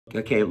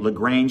Okay,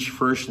 Lagrange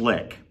first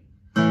lick.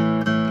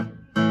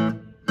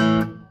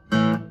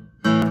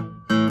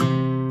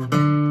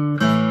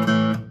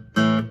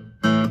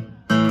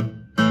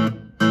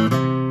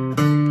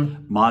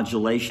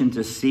 Modulation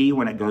to C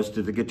when it goes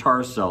to the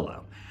guitar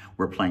solo.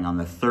 We're playing on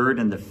the 3rd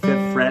and the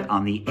 5th fret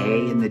on the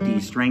A and the D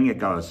string. It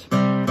goes.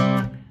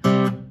 Then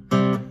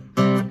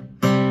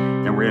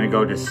we're going to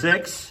go to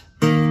 6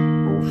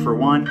 for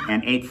 1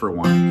 and 8 for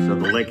 1. So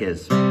the lick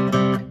is.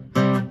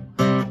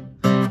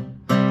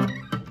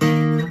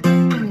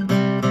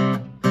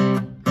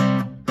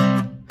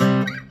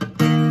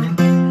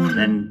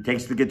 Then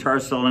takes the guitar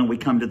solo and we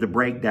come to the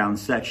breakdown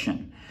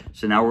section.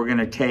 So now we're going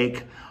to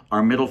take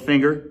our middle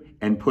finger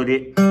and put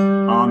it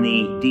on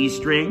the D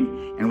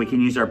string, and we can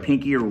use our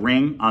pinky or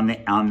ring on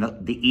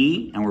the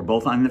E, and we're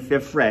both on the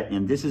 5th fret,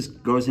 and this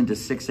goes into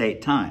 6/8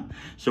 time.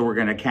 So we're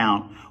going to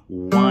count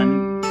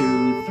 1,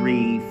 2,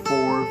 3,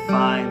 4,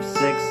 5,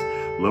 6.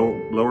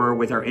 Lower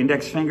with our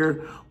index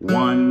finger.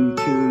 1,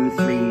 2,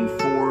 3,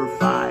 4,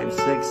 5,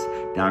 6.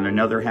 Down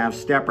another half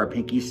step. Our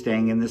pinky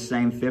staying in the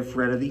same 5th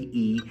fret of the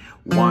E.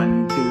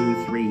 1,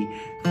 2, 3,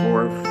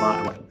 4,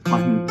 5.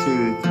 1,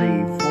 2,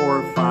 3,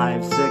 4,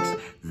 5, 6.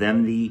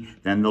 Then the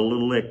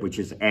little lick, which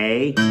is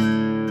A,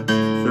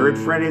 3rd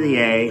fret of the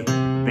A,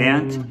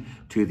 bent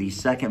to the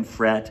 2nd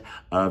fret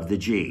of the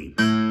G.